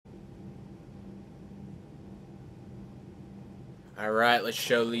Alright, let's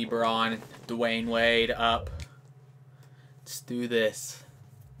show LeBron, Dwayne Wade up. Let's do this.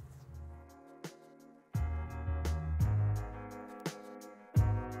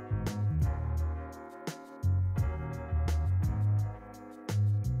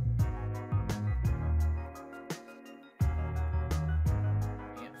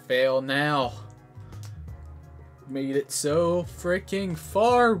 Can't fail now. Made it so freaking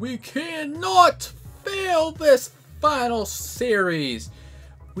far. We cannot fail this final series.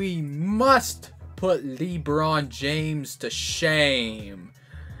 We must put LeBron James to shame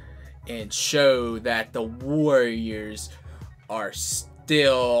and show that the Warriors are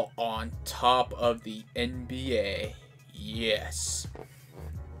still on top of the NBA. Yes.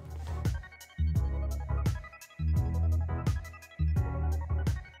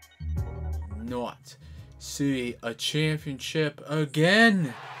 Not see a championship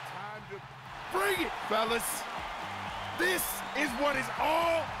again. Time to bring it, fellas. This is what it's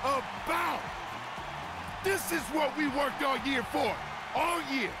all about. This is what we worked all year for, all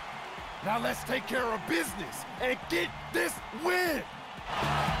year. Now let's take care of business and get this win.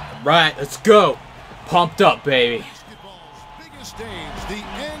 Right, let's go. Pumped up, baby. Basketball's biggest stage, the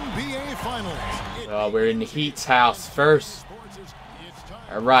NBA Finals. Oh, we're in the Heat's house first.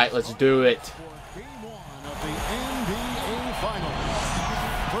 All right, let's do it. Game 1 of the NBA Finals.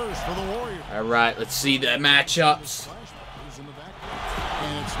 First for the Warriors. All right, let's see the matchups.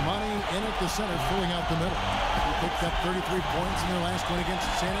 And it's Money in at the center, filling out the middle. He picked up 33 points in their last win against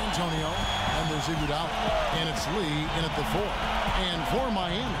San Antonio. And there's Iguodala. And it's Lee in at the 4. And for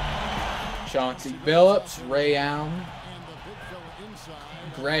Miami, Chauncey Billups, Ray Allen, and the big fella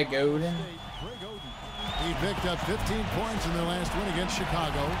inside, Greg Oden. Greg Oden. He picked up 15 points in their last win against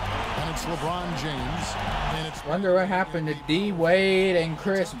Chicago. And it's LeBron James. And it's Wonder what happened to D. Wade and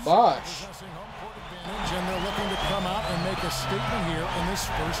Chris Bosh. and they're looking to come out and make a statement here in this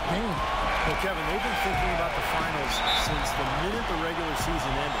first game. Well, Kevin, they've been thinking about the finals since the minute the regular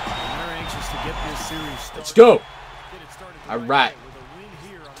season ended, and they're anxious to get this series started. Let's go. All right.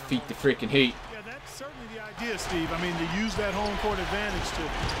 Defeat the freaking Heat. Yeah, that's certainly the idea, Steve. I mean, to use that home court advantage to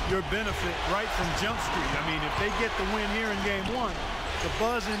your benefit right from Jump Street. I mean, if they get the win here in Game 1, the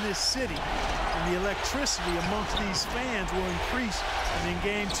buzz in this city and the electricity amongst these fans will increase. And in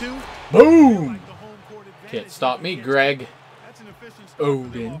Game 2, boom! like the home court advantage, Can't stop me, Greg. That's an efficient start for them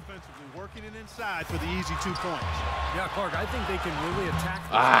Oden. offensively, working it inside for the easy 2 points. Yeah, Clark, I think they can really attack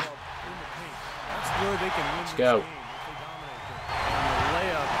this Ah. ball in the paint. That's where they can win Let's this go. game if they dominate there. And the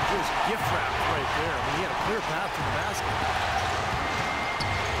layup just gift wrapped right there. I mean, he had a clear path to the basket.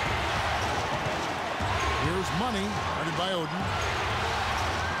 Here's Money, guarded by Oden.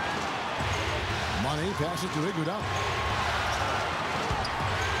 Money passes to Iguodala.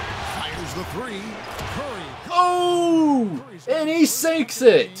 Fires the 3. Curry. Oh! And he sinks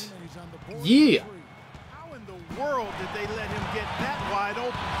it. He's on the board. Yeah. How in the world did they let him get that wide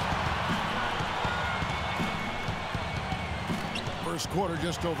open? First quarter,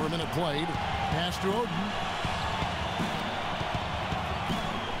 just over a minute played. Pass to Oden.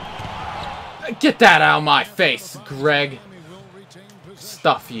 Get that out of my face, Greg.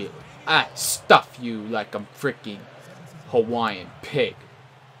 Stuff you. I stuff you like I'm freaking Hawaiian pig.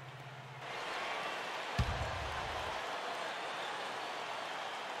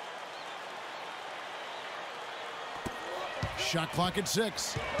 Shot clock at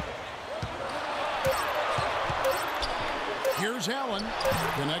 6. Here's Allen.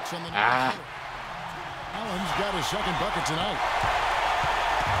 Connects on the Allen's got his second bucket tonight.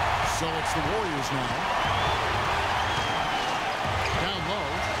 So it's the Warriors now. Down low.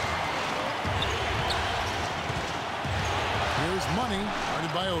 Here's Money,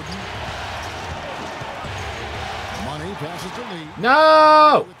 guarded by Oden. Money passes to Lee.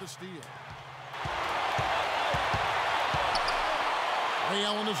 No! With the steal. Ray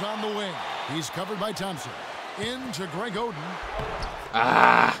Allen is on the wing. He's covered by Thompson. Into Greg Oden.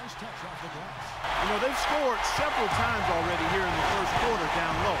 Ah! Nice touch off the glass. You know, they've scored several times already here in the first quarter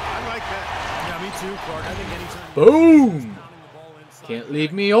down low. I like that. Yeah, me too, Clark. I think anytime. Boom! Can't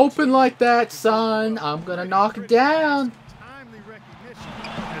leave me open like that, son. I'm gonna knock it down. Timely recognition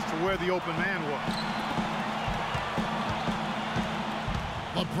as to where the open man was.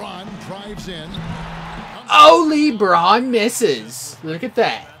 LeBron drives in. Oh, LeBron misses. Look at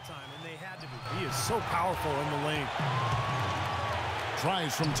that. And they had to be. He is so powerful in the lane.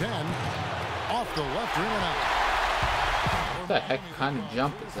 Tries from 10. Off the left rim and out. What the heck kind of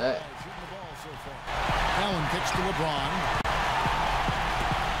jump is that? Allen kicks to LeBron.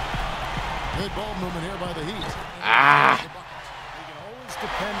 Good ball movement here by the Heat. Ah! You can always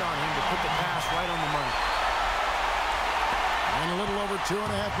depend on him to put the pass right on the money. And a little over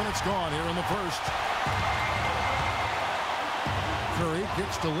 2.5 minutes gone here in the first. Curry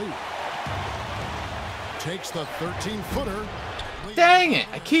gets the lead. Takes the 13-footer. Dang it!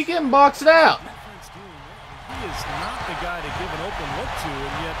 I keep getting boxed out. He is not the guy to give an open look to,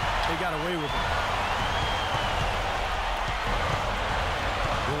 and yet they got away with it.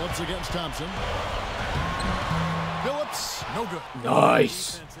 Phillips against Thompson. Phillips, no good.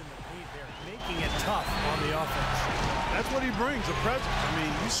 Nice. Making it tough on the offense. That's what he brings, a presence. I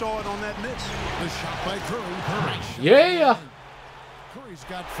mean, you saw it on that miss. The shot by Curry. Yeah. Curry's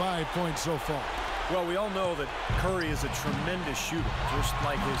got 5 points so far. Well, we all know that Curry is a tremendous shooter, just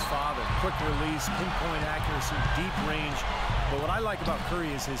like his father. Quick release, pinpoint accuracy, deep range. But what I like about Curry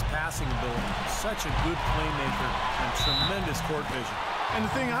is his passing ability. Such a good playmaker and tremendous court vision. And the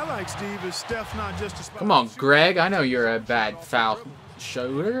thing I like, Steve, is Steph's not just a spot. Come on, Greg. I know you're a bad foul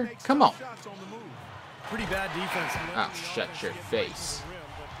shooter. Come on. Pretty bad defense. Oh, shut your face.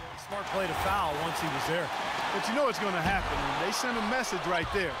 Smart play to foul once he was there. But you know what's going to happen. They sent a message right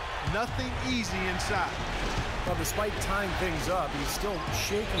there. Nothing easy inside. Well, despite tying things up, he's still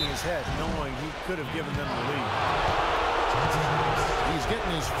shaking his head, knowing he could have given them the lead. He's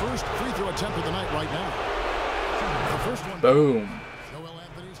getting his first free throw attempt of the night right now. The first one. Boom. Joel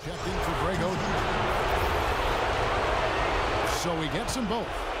Anthony's checked in for Greg Oden. So he gets them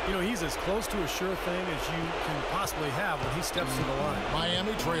both. You know, he's as close to a sure thing as you can possibly have when he steps to the line.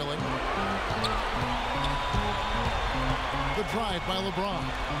 Miami trailing. The drive by LeBron.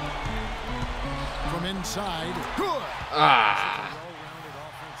 From inside. Good. Ah.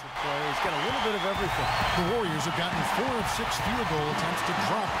 He's got a little bit of everything. The Warriors have gotten 4 of 6 field goal attempts to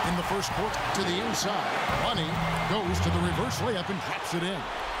drop in the first quarter. To the inside. Money goes to the reverse layup and drops it in.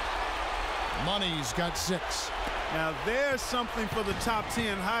 Money's got 6. Now there's something for the top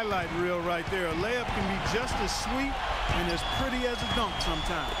 10 highlight reel right there. A layup can be just as sweet and as pretty as a dunk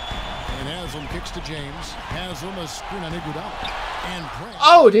sometimes. And Haslam kicks to James. Haslam a screen on Iguodala. And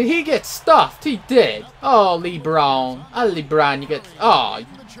oh, did he get stuffed? He did. Oh, LeBron. Oh, LeBron, you get... Oh,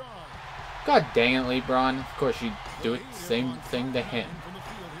 God dang it, LeBron. Of course you do it. Same thing to him.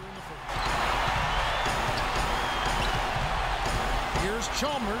 Here's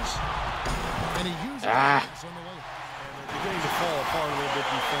Chalmers. And he uses beginning to fall apart a little bit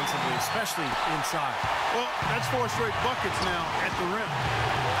defensively, especially inside. Well, that's 4 straight buckets now at the rim.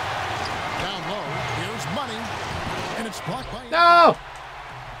 Down low, here's Money, and it's blocked by... No!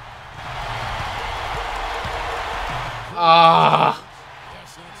 Ah!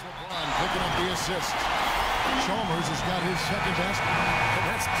 Yes, and it's LeBron picking up the assist. Chalmers has got his second basket. And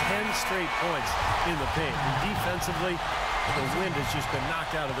that's 10 straight points in the paint. And defensively, the wind has just been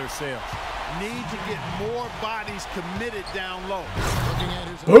knocked out of their sails. Need to get more bodies committed down low.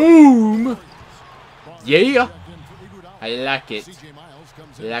 Boom! Yeah! I like it.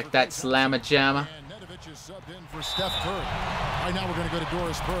 You like that slammer jammer? For Steph Curry. Right now we're going to go to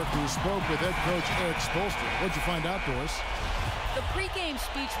Doris Burke, who spoke with head coach Eric Spoelstra. What'd you find out, Doris? The pregame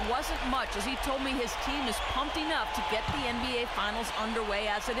speech wasn't much, as he told me his team is pumped enough to get the NBA Finals underway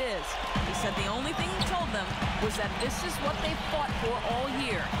as it is. He said the only thing he told them was that this is what they fought for all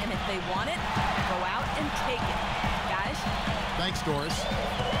year, and if they want it, go out and take it. Guys? Thanks, Doris.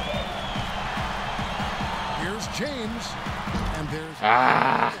 Here's James, and there's...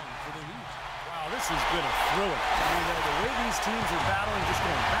 Ah! Wow, this has been a thriller. I mean, the way these teams are battling, just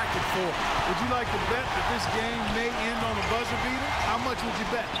going back and forth. Would you like to bet that this game may end on a buzzer beater? How much would you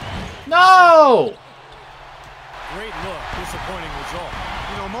bet? No! Great look, disappointing result.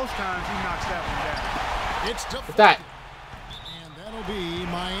 You know, most times he knocks that one down. It's tough. With that. And that'll be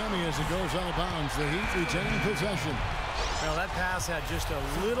Miami as it goes out of bounds. The Heat retaining possession. Now, that pass had just a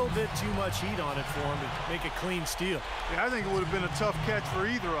little bit too much heat on it for him to make a clean steal. Yeah, I think it would have been a tough catch for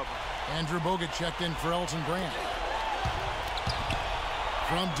either of them. Andrew Bogut checked in for Elton Brand.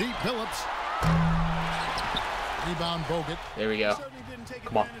 From deep, Phillips. Rebound, Bogut. There we go.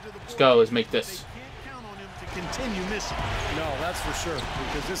 Come on. Let's go. Let's make this. Count on him to continue missing. No, that's for sure,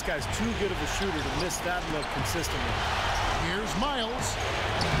 because this guy's too good of a shooter to miss that look consistently. Here's Miles.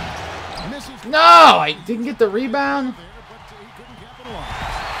 Misses. No! I didn't get the rebound.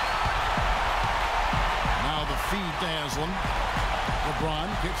 Now the feed to Haslam. LeBron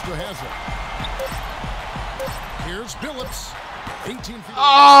kicks to Haslam. Here's Phillips. 18 feet.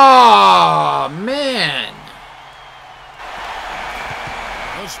 Oh, man.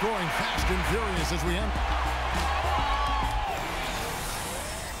 The scoring fast and furious as we end.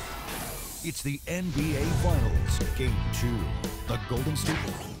 It's the NBA Finals, Game 2. The Golden State.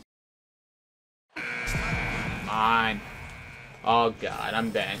 Fine. Oh, God. I'm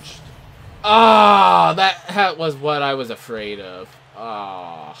benched. Ah, that was what I was afraid of.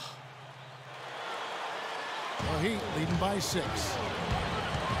 Ah. The Heat leading by 6.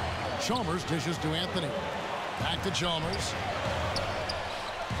 Chalmers dishes to Anthony. Back to Chalmers.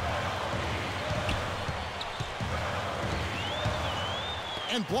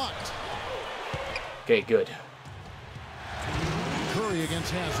 And blocked. Okay, good. Curry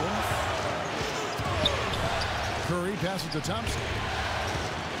against Haslem. Curry passes to Thompson.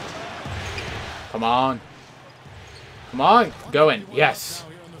 Come on. Come on. Go in. Yes.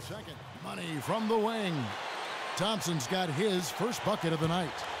 Money from the wing. Thompson's got his first bucket of the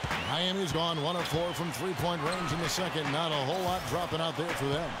night. Miami's gone 1 of 4 from three-point range in the second. Not a whole lot dropping out there for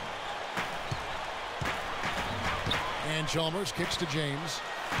them. And Chalmers kicks to James.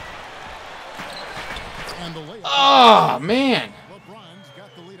 And the layup. Oh, man. LeBron's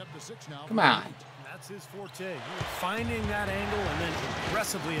got the lead up to 6 now. Come on. That's his forte. Finding that angle and then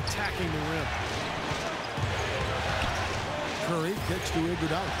aggressively attacking the rim. Curry kicks to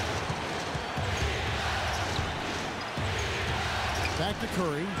Iguodala. Back to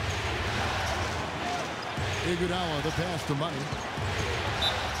Curry. Iguodala, the pass to Money.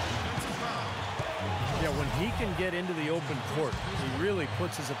 Yeah, when he can get into the open court, he really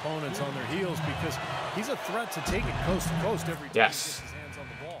puts his opponents on their heels because he's a threat to take it coast to coast every time he gets his hands on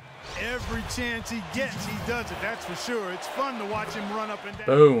the ball. Every chance he gets, he does it. That's for sure. It's fun to watch him run up and down.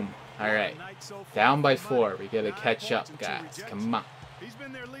 Boom. All right. Down by 4. We got to catch up, guys. Come on. He's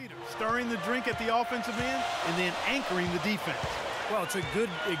been their leader, stirring the drink at the offensive end and then anchoring the defense. Well, it's a good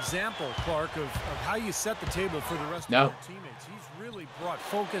example, Clark, of how you set the table for the rest of your teammates. He's really brought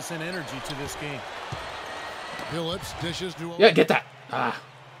focus and energy to this game. Phillips dishes to Odin. Yeah, get that. Ah.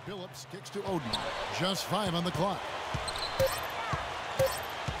 Phillips kicks to Odin. Just 5 on the clock.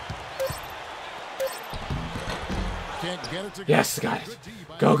 Can't get it to Yes, guys.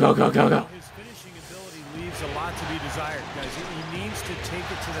 Go, go, go, go, go. His finishing ability leaves a lot to be desired, guys. He needs to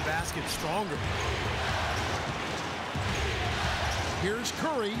take it to the basket stronger. Here's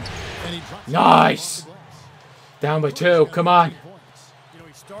Curry, and he drops Nice. Down by 2. Come on. You know,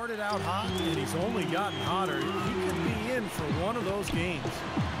 he started out hot, and he's only gotten hotter. He could be in for one of those games.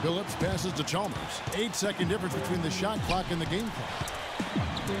 Phillips passes to Chalmers. 8-second difference between the shot clock and the game clock.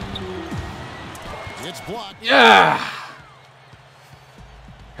 It's blocked. Yeah.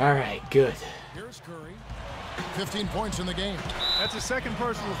 All right, good. Here's Curry. 15 points in the game. That's a second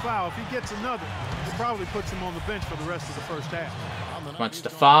personal foul. If he gets another, it probably puts him on the bench for the rest of the first half. Come on,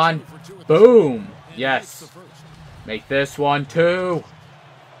 Stefan. Boom. Yes. Make this one 2.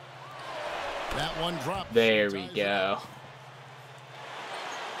 That one dropped. There we go.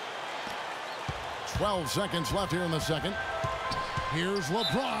 12 seconds left here in the second. Here's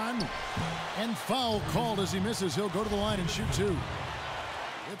LeBron. And foul called as he misses. He'll go to the line and shoot 2.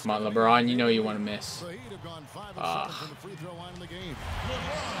 Come on, LeBron. You know you want to miss. The Heat have gone 5 of 7 from the free throw line in the game.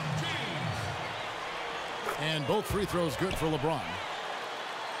 And both free throws good for LeBron.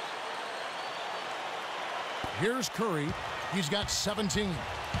 Here's Curry. He's got 17.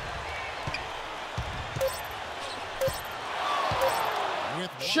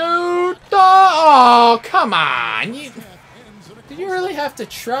 Shoot! Oh, come on! Did you really have to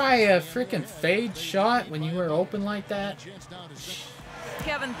try a freaking fade shot when you were open like that?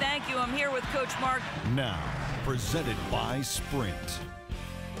 Kevin, thank you. I'm here with Coach Mark. Now, presented by Sprint.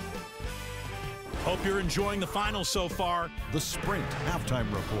 Hope you're enjoying the finals so far. The Sprint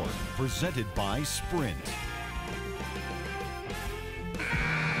Halftime Report, presented by Sprint.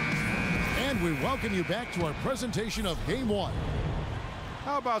 And we welcome you back to our presentation of Game 1.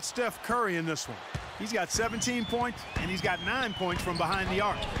 How about Steph Curry in this one? He's got 17 points, and he's got 9 points from behind the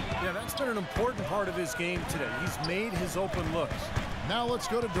arc. Yeah, that's been an important part of his game today. He's made his open looks. Now let's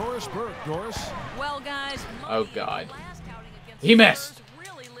go to Doris Burke. Doris. Well, guys. Oh, God. He missed.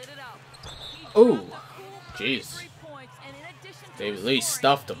 Ooh. Jeez. They at least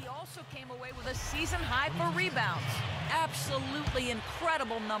stuffed him. He also came away with a season high for rebounds. Absolutely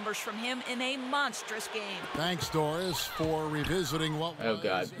incredible numbers from him in a monstrous game. Thanks, Doris, for revisiting what Oh,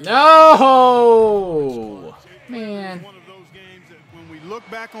 God. No! Man. One of those games that when we look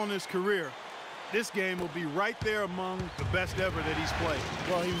back on his career, this game will be right there among the best ever that he's played.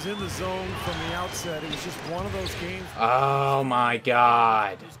 Well, he was in the zone from the outset. It was just one of those games. Oh, my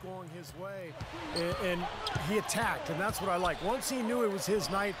God. He was going his way, and he attacked, and that's what I like. Once he knew it was his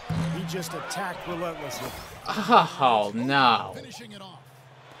night, he just attacked relentlessly. Oh, no. finishing it off.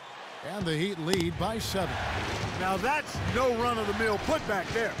 And the Heat lead by 7. Now that's no run-of-the-mill putback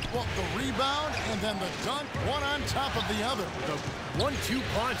there. Well, the rebound and then the dunk, one on top of the other. The 1-2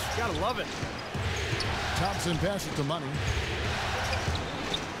 punch, gotta love it. Thompson passes to Money.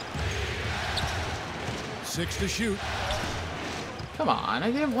 6 to shoot. Come on, I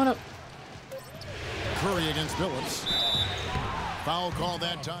didn't want to. Curry against Billups. Foul call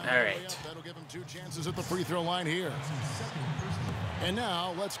that time. All right. That'll give him 2 chances at the free throw line here. And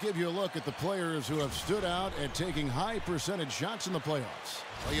now let's give you a look at the players who have stood out at taking high percentage shots in the playoffs.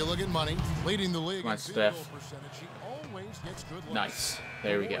 Well, you look at Money, leading the league. Come on, Steph. Nice.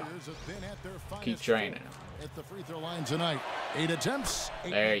 There we go. Keep training him. At the free throw line tonight. 8 attempts.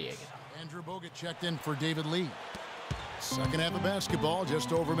 8 there you go. Andrew Bogut checked in for David Lee. Second half of basketball,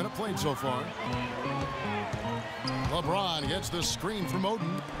 just over a minute played so far. LeBron gets the screen from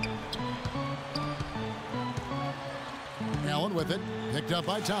Oden. Allen with it, picked up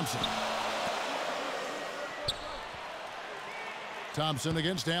by Thompson. Thompson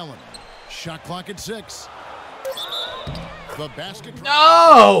against Allen. Shot clock at 6. The basket.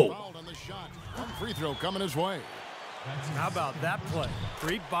 No! Fouled on the shot. One free throw coming his way. How about that play?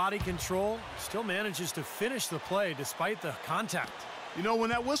 Great body control. Still manages to finish the play despite the contact. You know,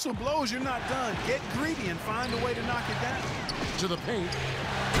 when that whistle blows, you're not done. Get greedy and find a way to knock it down. To the paint.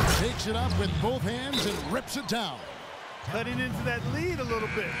 Takes it up with both hands and rips it down. Cutting into that lead a little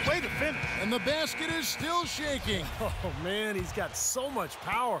bit. Way to finish. And the basket is still shaking. Oh, man, he's got so much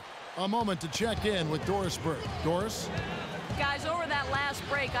power. A moment to check in with Doris Burke. Doris? Guys, over that last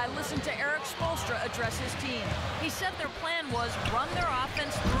break, I listened to Eric Spoelstra address his team. He said their plan was run their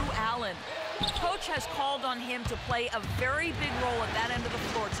offense through Allen. Coach has called on him to play a very big role at that end of the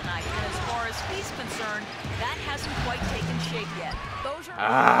floor tonight. And as far as he's concerned, that hasn't quite taken shape yet. Those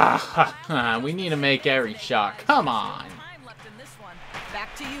are we need to make every shot. Come on. Time left in this one.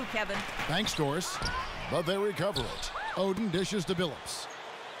 Back to you, Kevin. Thanks, Doris. But they recover it. Oden dishes to Billups.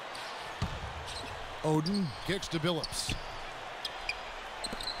 Oden kicks to Billups.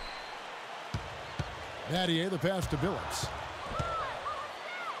 Battier, the pass to Billups.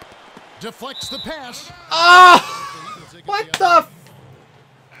 Deflects the pass. Oh! What the?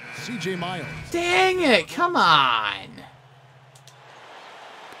 C.J. Miles. Dang it! Come on.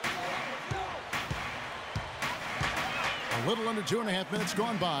 A little under 2.5 minutes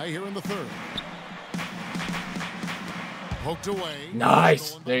gone by here in the third. Poked away.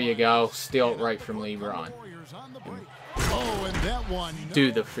 Nice. There you go. Steal it right from LeBron. Oh, and that one.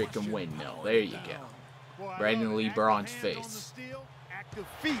 Do the freaking windmill. There you go. Right in LeBron's face. Active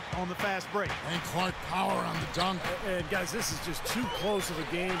feet on the fast break. And Clark power on the dunk. And guys, this is just too close of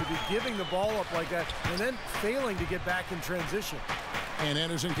a game to be giving the ball up like that and then failing to get back in transition. And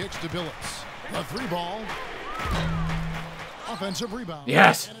Anderson kicks to Billups. A 3-ball. Offensive rebound.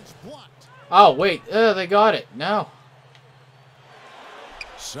 Yes. And it's blocked. Oh, wait. They got it. No.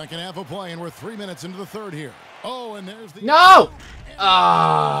 Second half of play, and we're 3 minutes into the third here. Oh, and there's the... No! And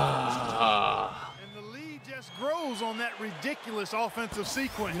the lead just grows on that ridiculous offensive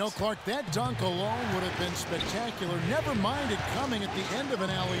sequence. You know, Clark, that dunk alone would have been spectacular. Never mind it coming at the end of an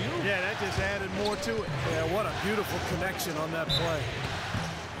alley-oop. Yeah, that just added more to it. Yeah, what a beautiful connection on that play.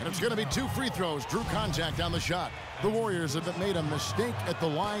 And it's going to be 2 free throws. Drew contact on the shot. The Warriors haven't made a mistake at the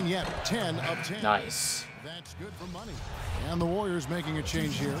line yet. 10 of 10. Nice. That's good for money. And the Warriors making a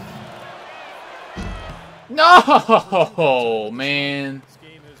change here. No, man. This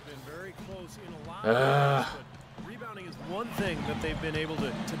game has been very close in a lot of ways, but rebounding is one thing that they've been able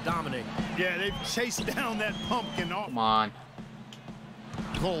to dominate. Yeah, they've chased down that pumpkin off. Come on.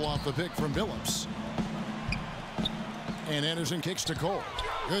 Cole off the pick from Billups. And Anderson kicks to Cole.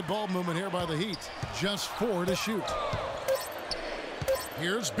 Good ball movement here by the Heat. Just 4 to shoot.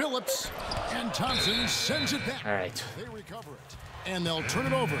 Here's Billups. And Thompson sends it back. All right. They recover it. And they'll turn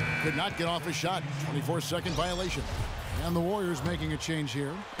it over. Could not get off a shot. 24-second violation. And the Warriors making a change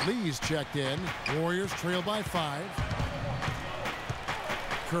here. Lee's checked in. Warriors trail by 5.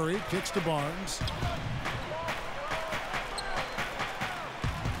 Curry kicks to Barnes.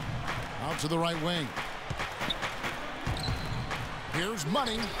 Out to the right wing. Here's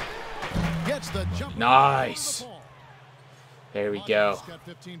Money. Gets the jump. Nice. There we go. Got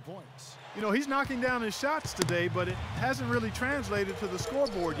 15 points. You know, he's knocking down his shots today, but it hasn't really translated to the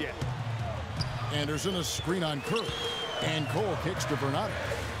scoreboard yet. Anderson, a screen on Curry. And Cole kicks to Bernardo.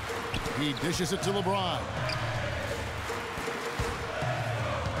 He dishes it to LeBron.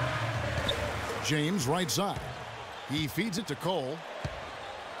 James right side. He feeds it to Cole.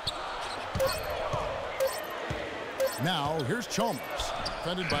 Now here's Chalmers.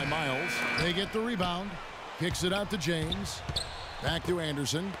 Defended by Miles. They get the rebound. Kicks it out to James. Back to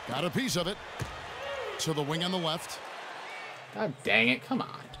Anderson. Got a piece of it. To the wing on the left. God dang it. Come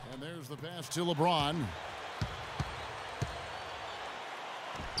on. And there's the pass to LeBron.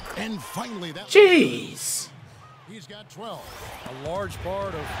 And finally that... Jeez. He's got 12. A large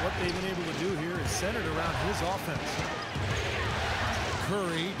part of what they've been able to do here is centered around his offense.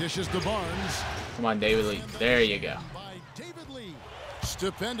 Curry dishes to Barnes. Come on, David Lee. There you go. By David Lee.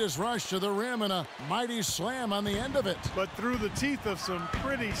 Stupendous rush to the rim and a mighty slam on the end of it. But through the teeth of some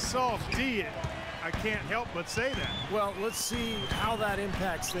pretty soft D, I can't help but say that. Well, let's see how that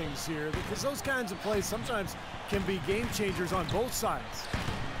impacts things here, because those kinds of plays sometimes can be game changers on both sides.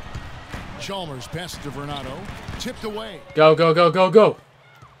 Chalmers passes to Vernado. Tipped away. Go, go, go, go, go.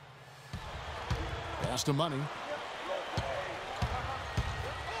 Pass to Money.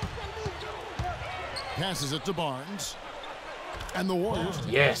 Passes it to Barnes. And the Warriors.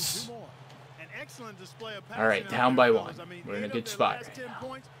 Yes. An excellent display of All right, passing down out by there, one. fellas. I mean, We're in a 8 of good their spot last right 10 now.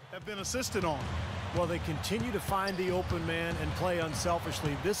 points have been assisted on. Well, they continue to find the open man and play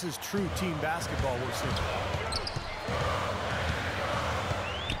unselfishly. This is true team basketball we're seeing.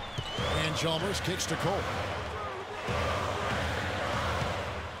 And Chalmers kicks to Cole.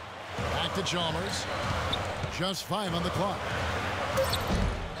 Back to Chalmers. Just 5 on the clock.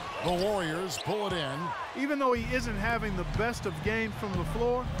 The Warriors pull it in. Even though he isn't having the best of games from the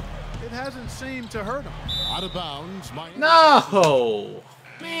floor, it hasn't seemed to hurt him. Out of bounds. No!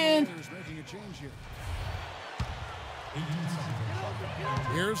 Man. Making a change here.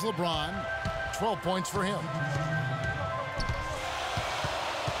 Here's LeBron. 12 points for him.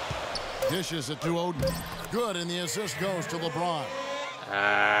 Dishes it to Oden. Good, and the assist goes to LeBron.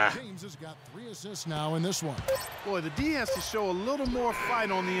 James has got 3 assists now in this one. Boy, the D has to show a little more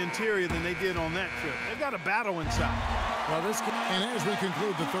fight on the interior than they did on that trip. They've got a battle inside. Well, this can... And as we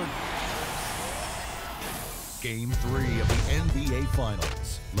conclude the third. Game 3 of the NBA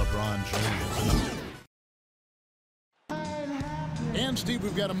Finals. LeBron James. And Steve,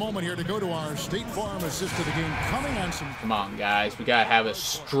 we've got a moment here to go to our State Farm assist to the game. Coming on some. Come on, guys. We got to have a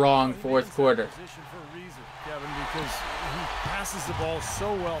strong fourth quarter. Position for a reason, Kevin, because he passes the ball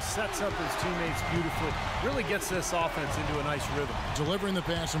so well, sets up his teammates beautifully, really gets this offense into a nice rhythm. Delivering the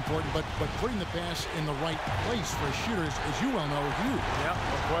pass important, but putting the pass in the right place for shooters, as you well know, huge. Yeah,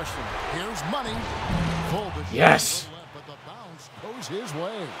 no question. Here's Money. Full, but Yes. but the bounce goes his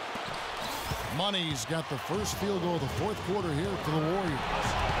way. Money's got the first field goal of the fourth quarter here for the Warriors.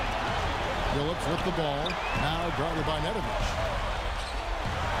 Phillips with the ball, now guarded by Nedovic.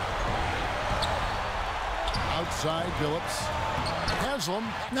 Outside, Phillips. Haslam.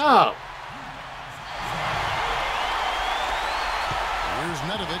 No. Here's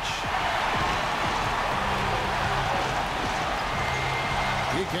Nedovic.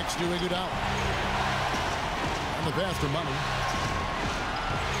 He kicks to Iguodala. And the pass to Money.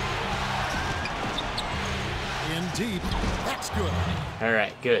 In deep. That's good. All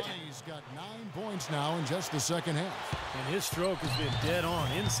right, good. He's got 9 points now in just the second half. And his stroke has been dead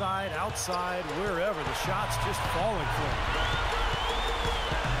on. Inside, outside, wherever. The shot's just falling for him.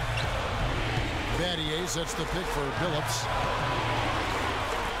 Battier sets the pick for Phillips.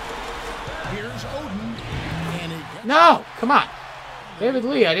 Here's Oden. And he No, come on. David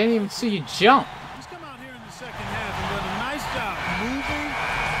Lee, I didn't even see you jump. He's come out here in the second half and done a nice job moving,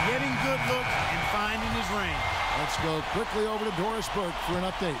 getting good looks, and finding his range. Let's go quickly over to Doris Burke for an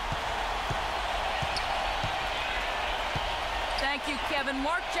update. Thank you, Kevin.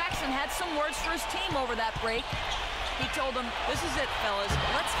 Mark Jackson had some words for his team over that break. He told them, "This is it, fellas.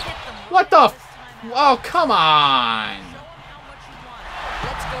 Let's hit them." What the this time out. Oh, come on. Show them how much you want it.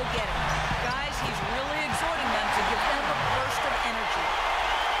 Let's go get it. Guys, he's really exhorting them to give them a burst of energy.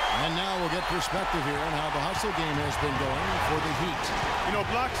 And now we'll get perspective here on how the hustle game has been going for the Heat. You know,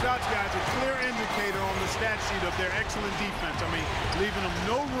 block shots, guys, a clear indicator on the stat sheet of their excellent defense. I mean, leaving them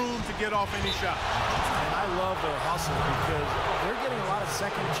no room to get off any shot. And I love their hustle because they're getting a lot of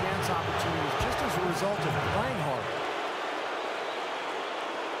second chance opportunities just as a result of playing hard.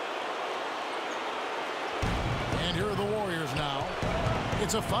 And here are the Warriors now.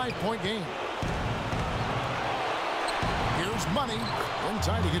 It's a 5-point game. Here's Money.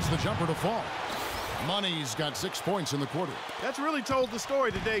 Inside, he gets the jumper to fall. Money's got 6 points in the quarter. That's really told the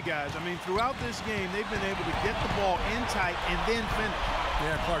story today, guys. I mean, throughout this game, they've been able to get the ball in tight and then finish.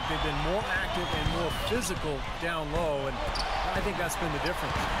 Yeah, Clark, they've been more active and more physical down low, and I think that's been the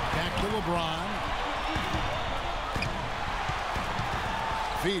difference. Back to LeBron.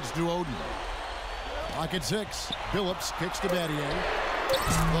 Feeds to Oden. Clock at 6. Phillips kicks to Battier.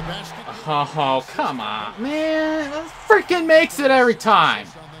 The basket. Oh, come on, man. That freaking makes it every time.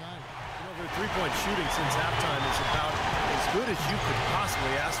 Their three-point shooting since halftime is about as good as you could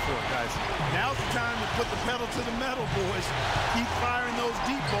possibly ask for, guys. Now's the time to put the pedal to the metal, boys. Keep firing those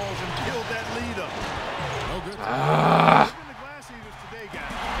deep balls and build that lead up. No good. In the glass eaters today, guys,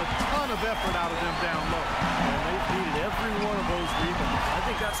 a ton ton of effort out of them down low. And they've needed every one of those rebounds. I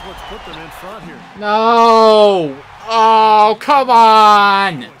think that's what's put them in front here. No! Oh, come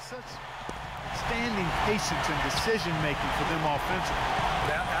on! Such standing patience and decision-making for them offensively.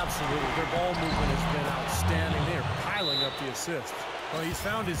 Yeah, absolutely. Their ball movement has been outstanding. They're piling up the assists. Well, he's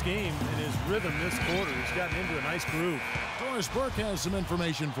found his game and his rhythm this quarter. He's gotten into a nice groove. Doris Burke has some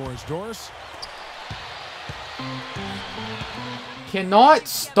information for us. Doris? Cannot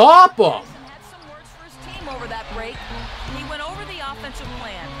stop him! Had some words for his team over that break. He went over the offensive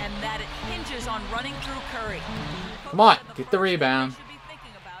plan and that it hinges on running through Curry. Come on, get the rebound. Should be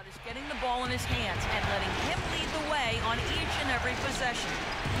thinking about is getting the ball in his hands and letting him lead the way on each and every possession.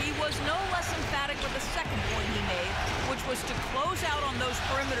 He was no less emphatic with the second point he made, which was to close out on those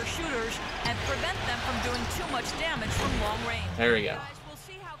perimeter shooters and prevent them from doing too much damage from long range. There we go. Guys, we'll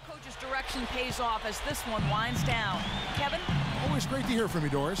see how coach's direction pays off as this one winds down. Kevin? Always great to hear from you,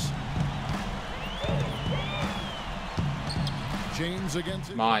 Doris. James against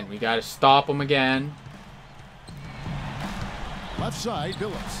it. Come on, we gotta stop him again. Left side,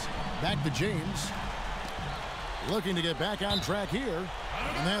 Billups. Back to James. Looking to get back on track here.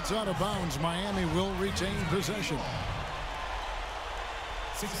 And that's out of bounds. Miami will retain possession.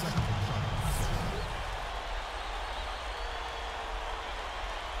 6 seconds.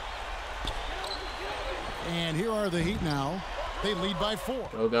 And here are the Heat now. They lead by 4.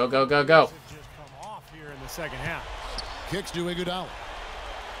 Go, go, go, go, go. Just come off here in the second half. Kicks to Iguodala.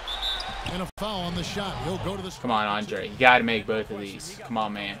 And a foul on the shot. He'll go to the... Come on, Andre. You gotta make both of these. Come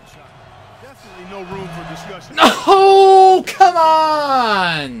on, man. Definitely no room for discussion. No! Come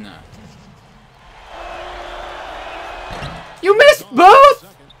on! You missed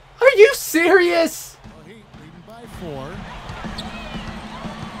both? Are you serious? Heat leading by 4.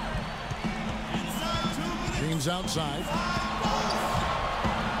 James outside.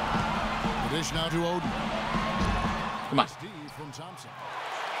 The dish now to Oden. Come on. Steve from Thompson.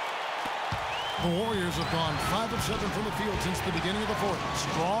 The Warriors have gone 5 of 7 from the field since the beginning of the fourth.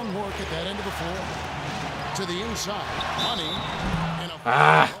 Strong work at that end of the floor. To the inside. Money. And a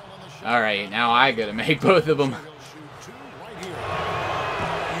All right, now I gotta make both of them.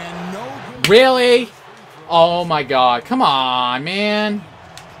 and no good. Really? Oh my God! Come on, man.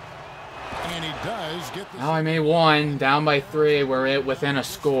 And he does get the... Now I made one, down by 3. We're within a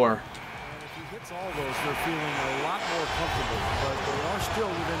score. If he hits all those, they're feeling a lot more comfortable, but they are still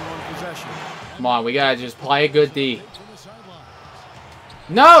within one possession. Come on, we gotta just play a good D.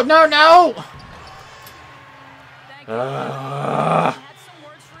 No, no, no! Thank you. Had some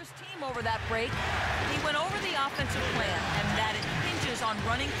words for his team over that break. He went over the offensive plan and that it hinges on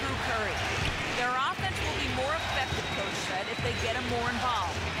running through Curry. Their offense will be more effective, Coach said, if they get him more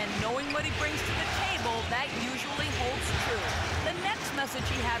involved. And knowing what he brings to the table, that usually holds true. The next message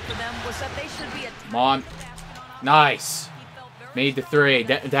he had for them was that they should be a Come on. Nice. Made the 3.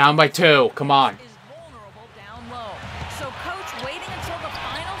 Down by 2. Come on. Is vulnerable down low. So Coach waiting until the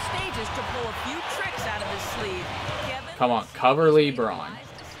final stages to pull a few tricks out of his sleeve. Kevin, Come on, cover LeBron.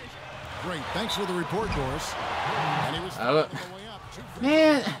 Great. Thanks for the report, Doris. And he was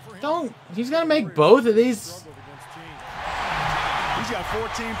Man, don't. He's gonna make both of these. He's got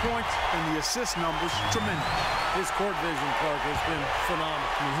 14 points, and the assist numbers tremendous. His court vision, Clark, has been phenomenal.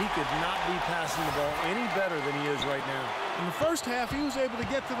 I mean, he could not be passing the ball any better than he is right now. In the first half, he was able to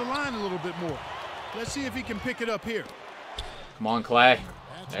get to the line a little bit more. Let's see if he can pick it up here. Come on, Clay.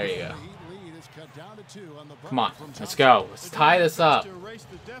 There you go. Come on, let's go. Let's tie this up.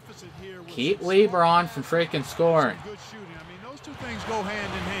 Keep LeBron from freaking scoring. Good shooting. I mean, those two things go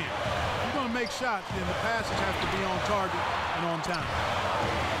hand in hand. If you're going to make shots, then the passes have to be on target and on time.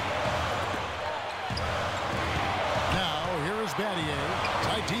 Now, here is Battier.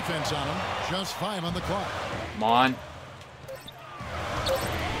 Tight defense on him. Just 5 on the clock. Come on.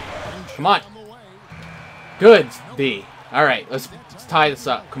 Come on. Good, D. All right, let's tie this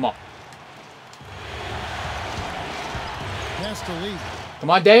up. Come on. Pass to Lee. Come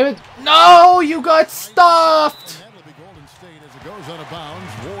on, David. No, you got stuffed. That'll be Golden State as it goes out of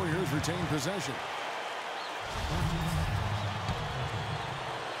bounds. Warriors retain possession.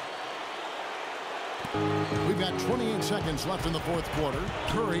 We've got 28 seconds left in the fourth quarter.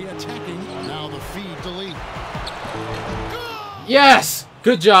 Curry attacking. Now the feed to Lee. Yes.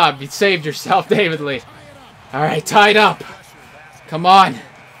 Good job. You saved yourself, David Lee. All right, tied up. Come on.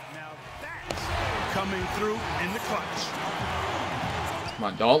 Now that's coming through in the clutch. Come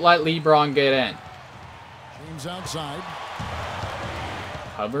on, don't let LeBron get in. James outside.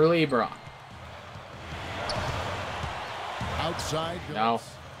 Cover LeBron. Outside. No.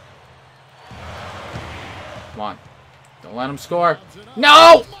 Come on. Don't let him score.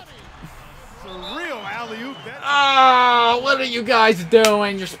 No! That's a real alley-oop. Oh, what are you guys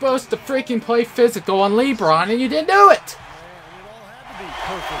doing? You're supposed to freaking play physical on LeBron, and you didn't do it.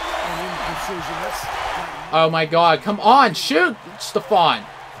 Oh my God! Come on, shoot, Stephon.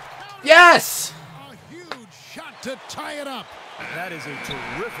 Yes. A huge shot to tie it up. That is a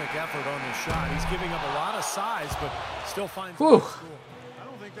terrific effort on the shot. He's giving up a lot of size, but still finds Whew. the score. I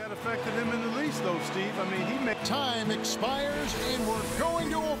don't think that affected him in the least, though, Steve. I mean, he made... Time expires, and we're going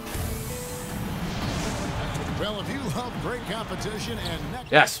to a... Well, if you love great competition and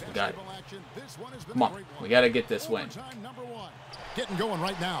next Yes, we got it. action, this one has been Come a on, great one. we gotta get this win. Overtime number 1. Getting going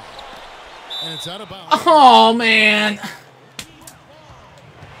right now. And it's out of bounds. Oh man.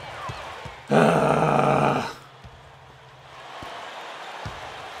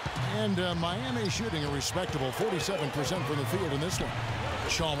 And Miami shooting a respectable 47% from the field in this one.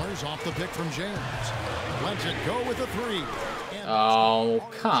 Chalmers off the pick from James. Lets it go with a 3. And Oh,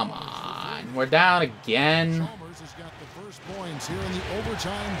 come on. We're down again. Chalmers has got the first points here in the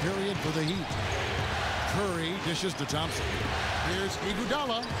overtime period for the Heat. Curry dishes to Thompson. Here's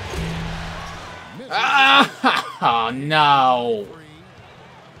Iguodala. Misses. Ah, oh, no.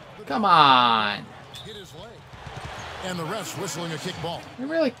 Come on. Hit his leg. And the refs whistling a kick ball. You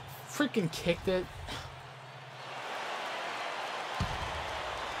really freaking kicked it.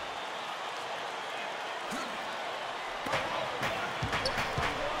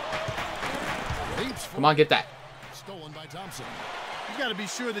 Come on, get that. Stolen by Thompson. You got to be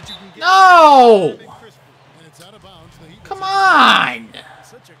sure that you can get... No! And it's out of bounds. The Heat Come on!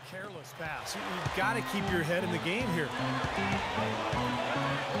 Such a careless pass. You've got to keep your head in the game here.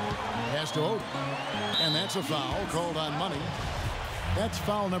 Pass to Odom. And that's a foul called on Money. That's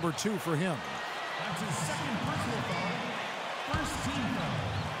foul number 2 for him. That's his second personal foul. First team foul.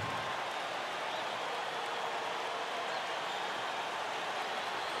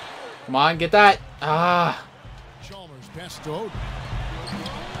 Come on, get that. Ah. Chalmers pass to Odom.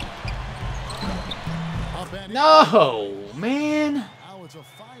 Up and in. No, man. Now it's a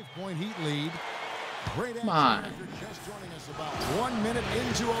 5-point Heat lead. Great action. Come on. If you're just joining us about 1 minute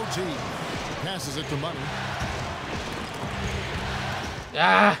into OT. Passes it to Money.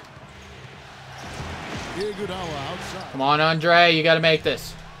 Ah. Iguodala outside. Come on, Andre. You got to make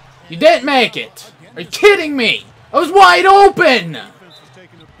this. You didn't make it. Are you kidding me? I was wide open.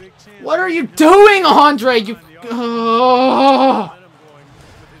 What are you doing, Andre? You. Oh.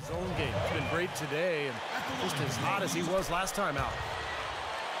 With his own game. He's been great today and just as hot as he was last time out.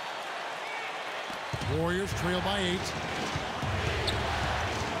 Warriors trail by 8.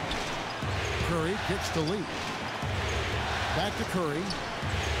 Curry kicks to Lee. Back to Curry.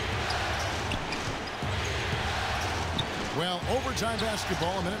 Well, overtime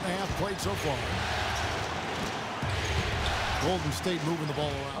basketball, a minute and a half played so far. Golden State moving the ball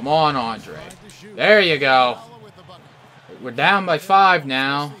around. Come on, Andre. There you go. We're down by 5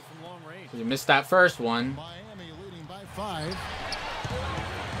 now. You missed that first one. Miami leading by 5.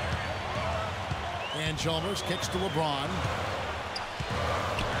 And Chalmers kicks to LeBron.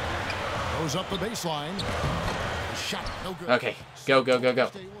 Goes up the baseline. Shot, no good. Okay, go, go, go, go.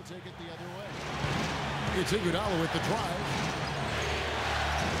 State will take it the other way. It's Iguodala with the drive.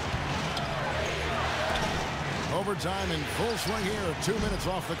 Overtime in full swing here. 2 minutes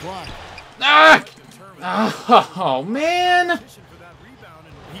off the clock. Ah! Oh, man.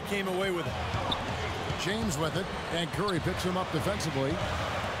 He came away with it. James with it, and Curry picks him up defensively.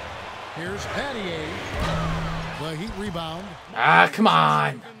 Here's Pattier. The Heat rebound. Ah, come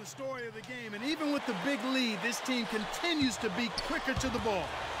on. In the story of the game, and even with the big lead, this team continues to be quicker to the ball.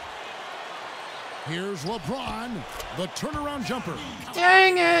 Here's LeBron. The turnaround jumper.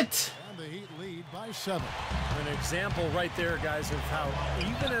 Dang it. And the Heat lead by 7. An example right there, guys, of how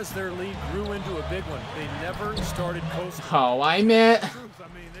even as their lead grew into a big one, they never started coasting. Oh, I meant. I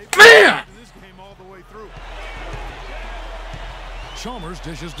mean, they Man! this game all the way through. Chalmers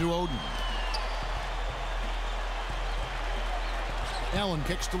dishes to Odom. Allen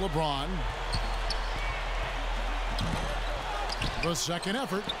kicks to LeBron. The second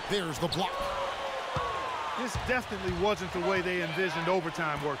effort. There's the block. This definitely wasn't the way they envisioned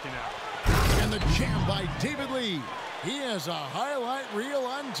overtime working out. And the jam by David Lee. He has a highlight reel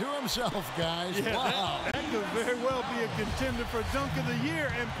unto himself, guys. Yeah, Wow. that could very well be a contender for Dunk of the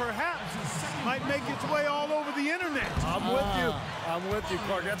Year and perhaps might make its way all over the internet. I'm with you. I'm with you,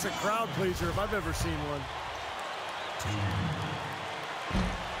 Clark. That's a crowd pleaser if I've ever seen one.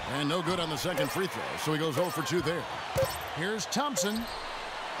 And no good on the second free throw, so he goes 0 for 2 there. Here's Thompson.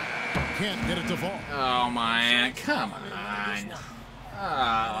 Can't get it to fall. Oh, man. Come on.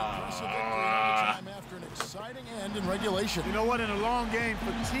 Impressive victory in overtime after an Exciting end in regulation. You know what? In a long game,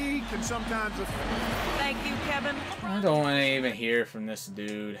 fatigue can sometimes affect. Thank you, Kevin. I don't want to even hear from this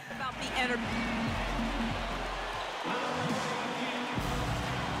dude. About the energy.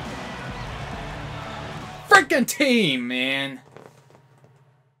 Freaking team, man.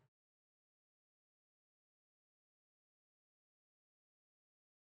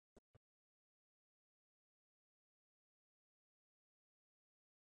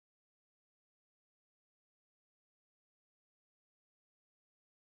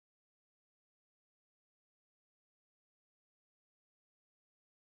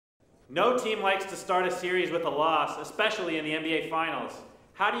 No team likes to start a series with a loss, especially in the NBA Finals.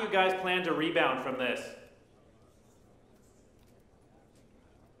 How do you guys plan to rebound from this?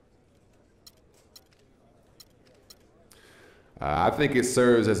 I think it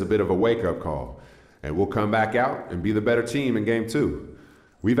serves as a bit of a wake-up call, and we'll come back out and be the better team in Game 2.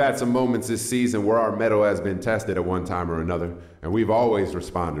 We've had some moments this season where our mettle has been tested at one time or another, and we've always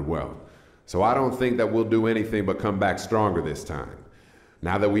responded well. So I don't think that we'll do anything but come back stronger this time.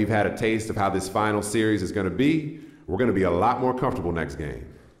 Now that we've had a taste of how this final series is going to be, we're going to be a lot more comfortable next game.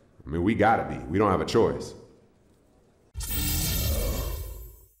 I mean, we got to be. We don't have a choice.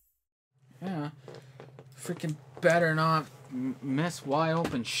 Yeah. Freaking better not miss wide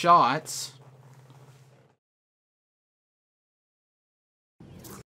open shots.